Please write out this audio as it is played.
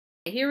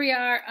Here we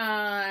are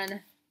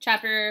on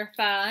chapter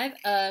 5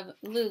 of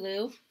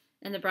Lulu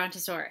and the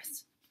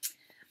Brontosaurus.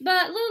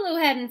 But Lulu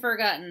hadn't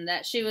forgotten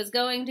that she was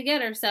going to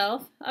get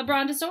herself a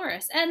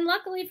Brontosaurus, and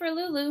luckily for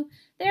Lulu,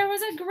 there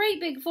was a great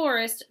big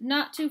forest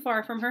not too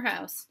far from her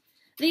house.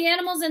 The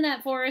animals in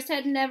that forest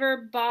had never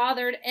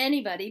bothered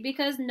anybody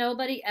because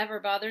nobody ever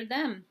bothered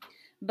them.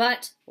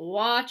 But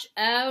watch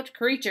out,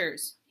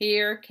 creatures!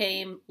 Here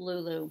came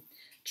Lulu,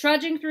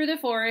 trudging through the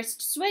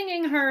forest,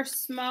 swinging her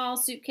small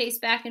suitcase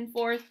back and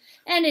forth,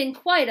 and in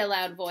quite a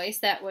loud voice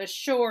that was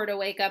sure to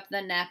wake up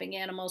the napping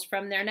animals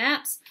from their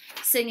naps,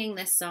 singing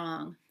this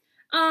song.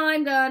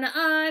 I'm gonna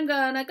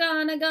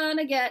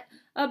get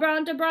a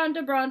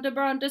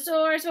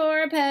Brontosaurus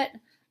for a pet.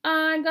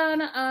 I'm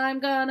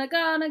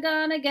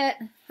gonna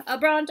get a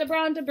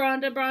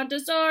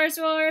Brontosaurus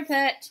for a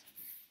pet.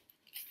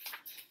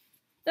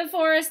 The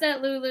forest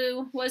that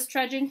Lulu was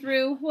trudging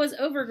through was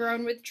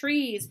overgrown with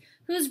trees,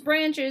 whose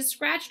branches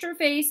scratched her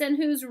face and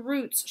whose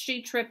roots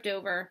she tripped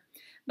over.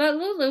 But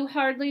Lulu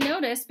hardly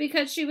noticed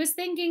because she was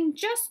thinking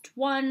just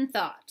one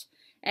thought,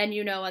 and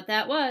you know what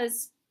that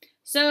was.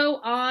 So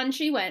on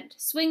she went,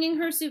 swinging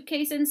her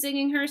suitcase and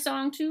singing her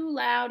song too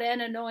loud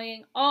and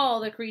annoying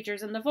all the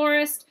creatures in the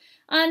forest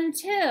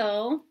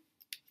until...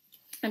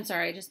 I'm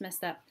sorry, I just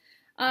messed up.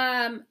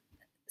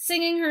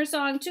 Singing her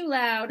song too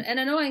loud and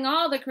annoying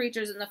all the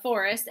creatures in the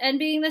forest and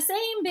being the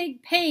same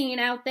big pain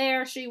out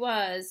there she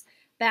was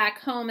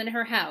back home in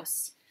her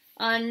house.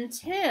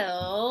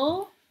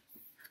 Until...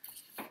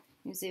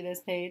 You see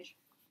this page?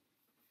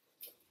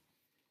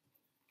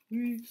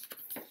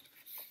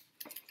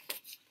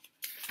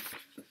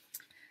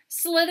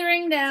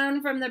 Slithering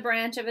down from the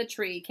branch of a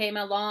tree came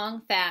a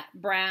long, fat,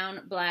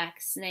 brown, black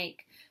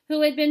snake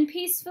who had been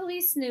peacefully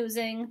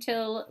snoozing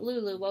till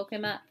Lulu woke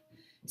him up.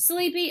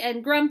 Sleepy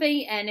and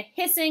grumpy and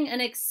hissing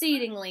an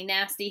exceedingly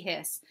nasty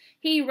hiss,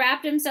 he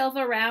wrapped himself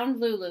around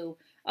Lulu,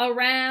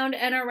 around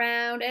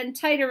and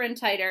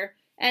tighter,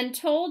 and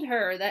told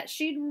her that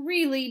she'd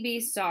really be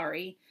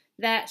sorry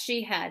that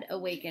she had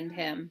awakened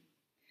him.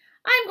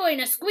 I'm going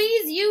to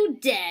squeeze you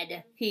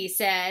dead, he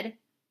said.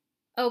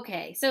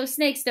 Okay, so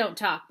snakes don't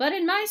talk, but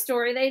in my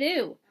story they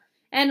do.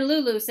 And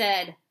Lulu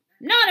said,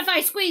 Not if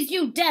I squeeze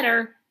you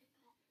deader.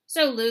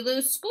 So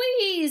Lulu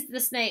squeezed the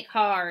snake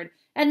hard,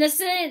 and the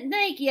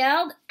snake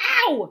yelled,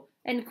 Ow!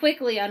 And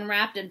quickly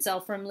unwrapped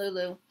himself from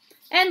Lulu.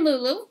 And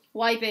Lulu,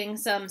 wiping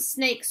some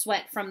snake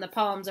sweat from the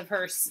palms of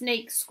her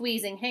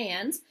snake-squeezing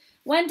hands,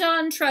 went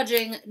on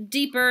trudging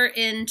deeper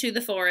into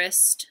the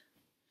forest.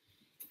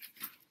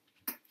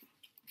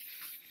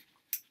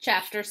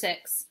 Chapter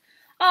 6.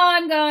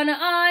 I'm gonna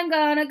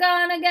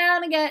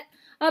get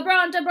a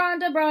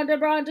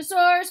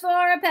Brontosaurus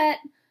for a pet.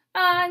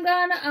 I'm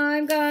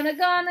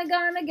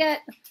gonna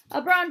get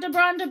a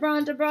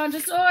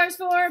Brontosaurus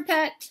for a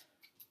pet.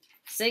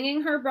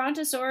 Singing her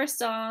Brontosaurus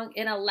song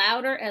in a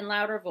louder and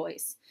louder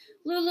voice,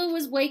 Lulu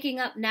was waking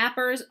up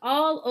nappers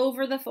all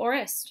over the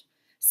forest.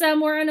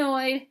 Some were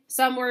annoyed,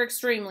 some were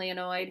extremely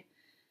annoyed.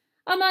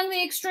 Among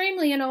the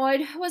extremely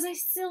annoyed was a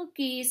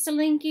silky,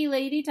 slinky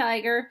lady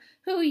tiger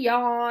who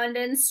yawned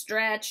and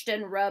stretched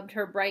and rubbed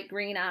her bright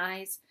green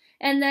eyes,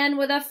 and then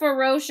with a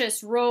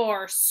ferocious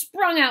roar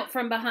sprung out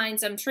from behind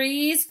some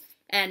trees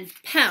and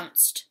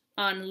pounced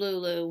on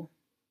Lulu.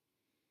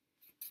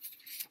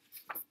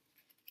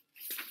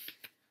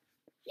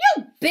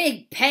 You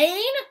big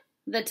pain,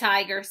 the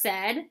tiger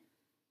said.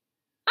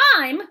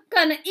 I'm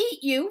gonna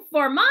eat you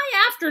for my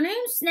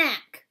afternoon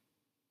snack.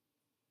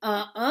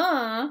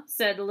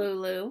 Said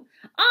Lulu.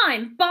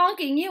 I'm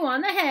bonking you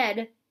on the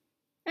head.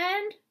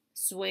 And,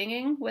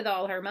 swinging with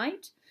all her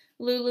might,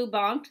 Lulu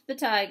bonked the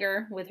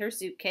tiger with her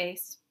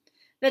suitcase.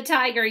 The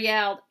tiger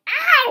yelled,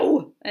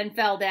 Ow! And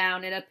fell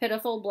down in a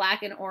pitiful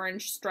black and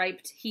orange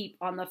striped heap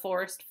on the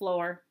forest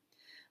floor.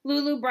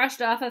 Lulu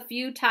brushed off a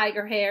few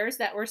tiger hairs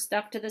that were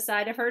stuck to the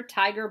side of her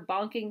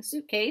tiger-bonking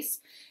suitcase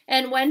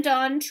and went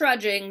on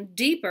trudging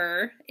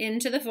deeper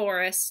into the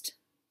forest.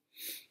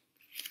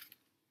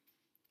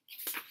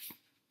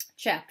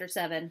 Chapter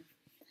 7.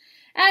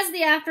 As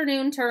the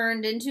afternoon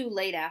turned into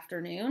late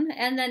afternoon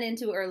and then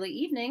into early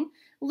evening,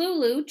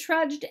 Lulu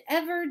trudged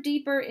ever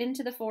deeper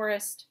into the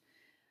forest.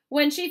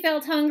 When she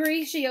felt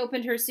hungry, she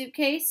opened her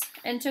suitcase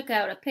and took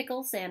out a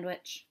pickle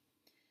sandwich.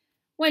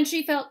 When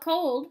she felt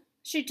cold,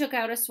 she took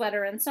out a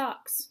sweater and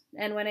socks.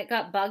 And when it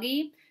got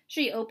buggy,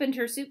 she opened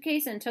her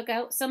suitcase and took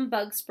out some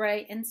bug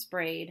spray and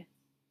sprayed.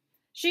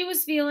 She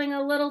was feeling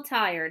a little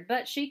tired,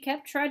 but she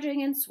kept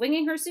trudging and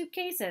swinging her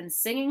suitcase and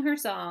singing her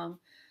song.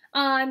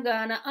 I'm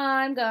gonna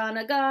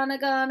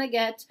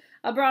get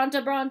a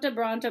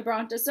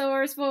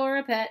Brontosaurus for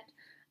a pet.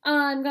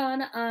 I'm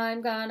gonna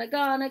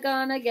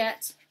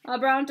get a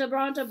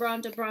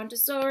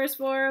Brontosaurus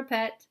for a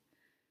pet.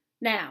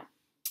 Now,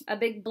 a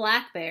big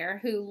black bear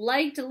who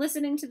liked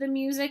listening to the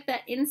music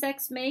that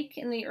insects make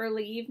in the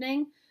early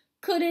evening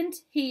couldn't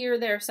hear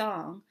their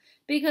song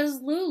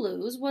because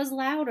Lulu's was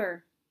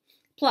louder.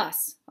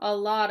 Plus, a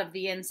lot of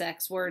the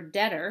insects were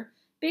deader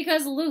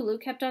because Lulu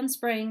kept on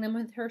spraying them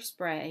with her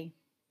spray.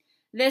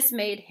 This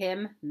made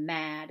him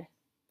mad.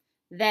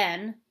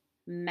 Then,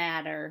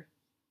 madder.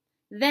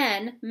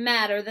 Then,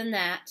 madder than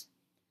that.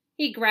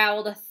 He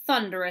growled a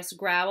thunderous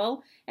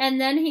growl, and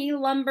then he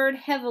lumbered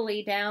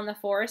heavily down the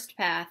forest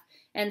path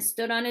and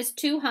stood on his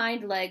 2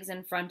 hind legs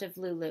in front of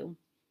Lulu.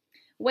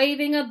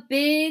 Waving a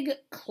big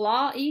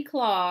clawy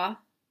paw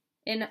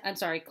in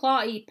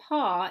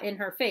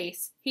her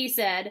face, he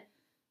said,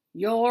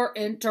 "You're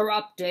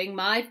interrupting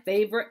my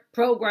favorite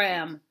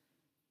program."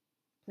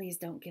 Please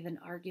don't give an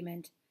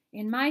argument.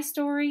 In my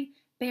story,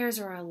 bears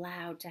are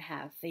allowed to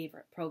have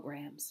favorite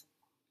programs.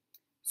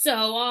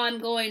 "So I'm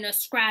going to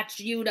scratch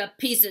you to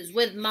pieces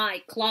with my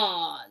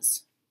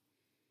claws."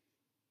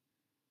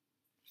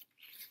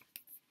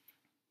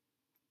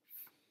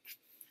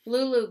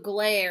 Lulu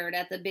glared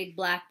at the big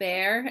black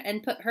bear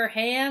and put her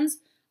hands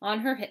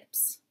on her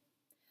hips.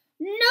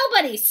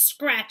 "Nobody's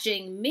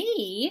scratching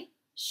me,"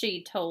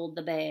 she told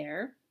the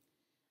bear.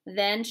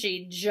 Then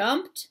she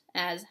jumped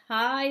as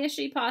high as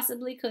she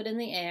possibly could in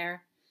the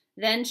air.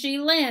 Then she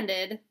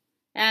landed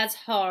as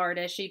hard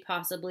as she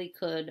possibly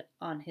could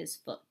on his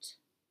foot.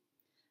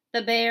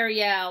 The bear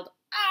yelled,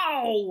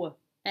 "Ow!"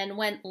 and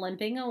went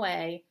limping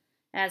away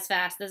as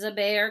fast as a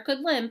bear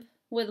could limp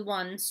with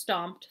one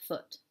stomped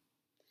foot.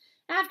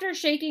 After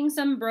shaking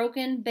some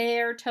broken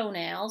bear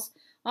toenails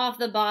off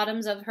the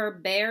bottoms of her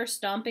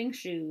bear-stomping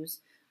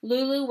shoes,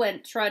 Lulu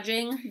went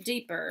trudging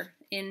deeper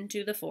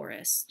into the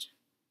forest.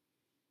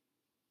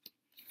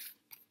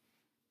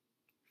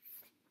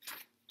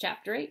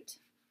 Chapter 8.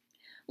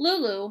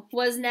 Lulu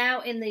was now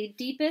in the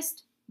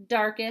deepest,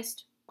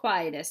 darkest,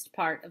 quietest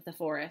part of the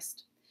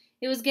forest.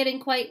 It was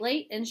getting quite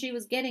late, and she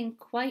was getting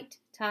quite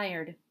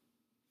tired.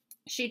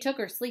 She took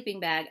her sleeping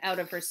bag out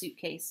of her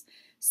suitcase,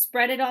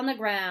 spread it on the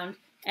ground,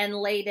 and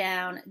lay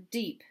down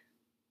to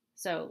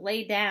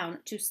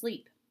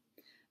sleep.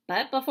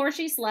 But before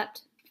she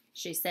slept,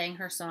 she sang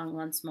her song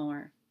once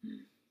more.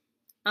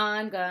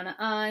 I'm gonna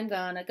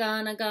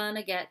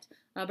get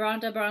a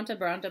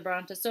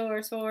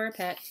Brontosaurus for a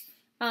pet.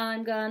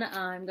 I'm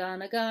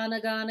gonna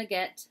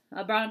get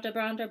a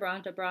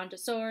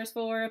Brontosaurus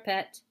for a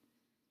pet.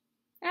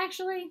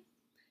 Actually,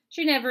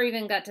 she never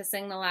even got to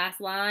sing the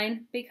last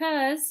line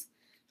because,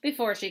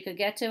 before she could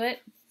get to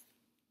it,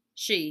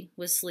 she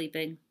was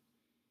sleeping.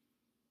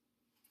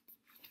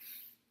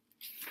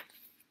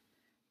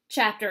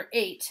 Chapter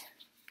 8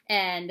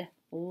 and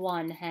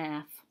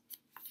 1/2.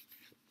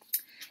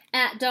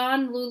 At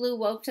dawn, Lulu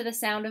woke to the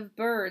sound of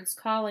birds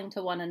calling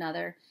to one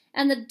another,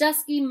 and the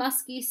dusky,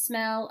 musky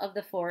smell of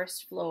the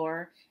forest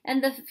floor,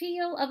 and the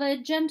feel of a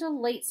gentle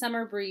late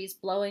summer breeze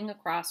blowing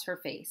across her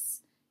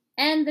face,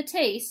 and the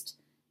taste,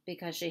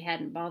 because she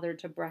hadn't bothered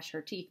to brush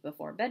her teeth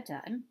before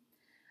bedtime,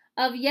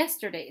 of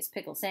yesterday's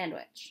pickle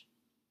sandwich.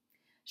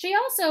 She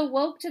also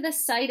woke to the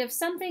sight of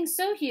something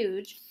so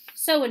huge,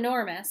 so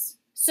enormous,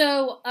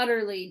 so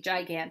utterly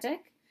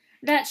gigantic,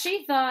 that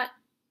she thought,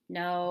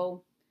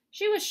 no,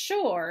 she was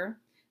sure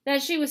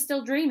that she was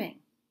still dreaming.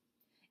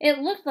 It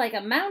looked like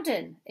a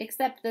mountain,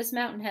 except this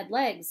mountain had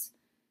legs,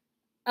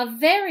 a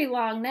very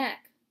long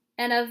neck,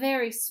 and a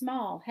very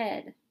small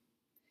head.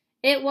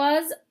 It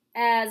was,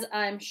 as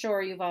I'm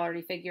sure you've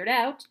already figured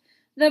out,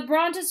 the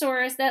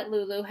Brontosaurus that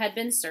Lulu had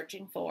been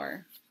searching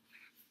for.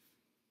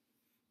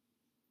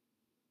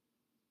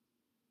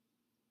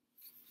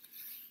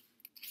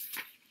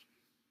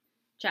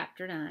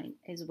 Chapter 9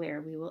 is where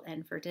we will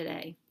end for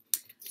today.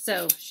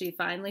 So she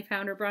finally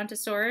found her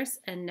Brontosaurus,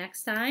 and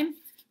next time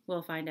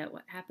we'll find out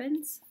what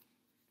happens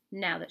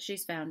now that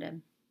she's found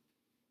him.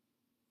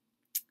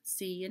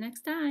 See you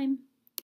next time.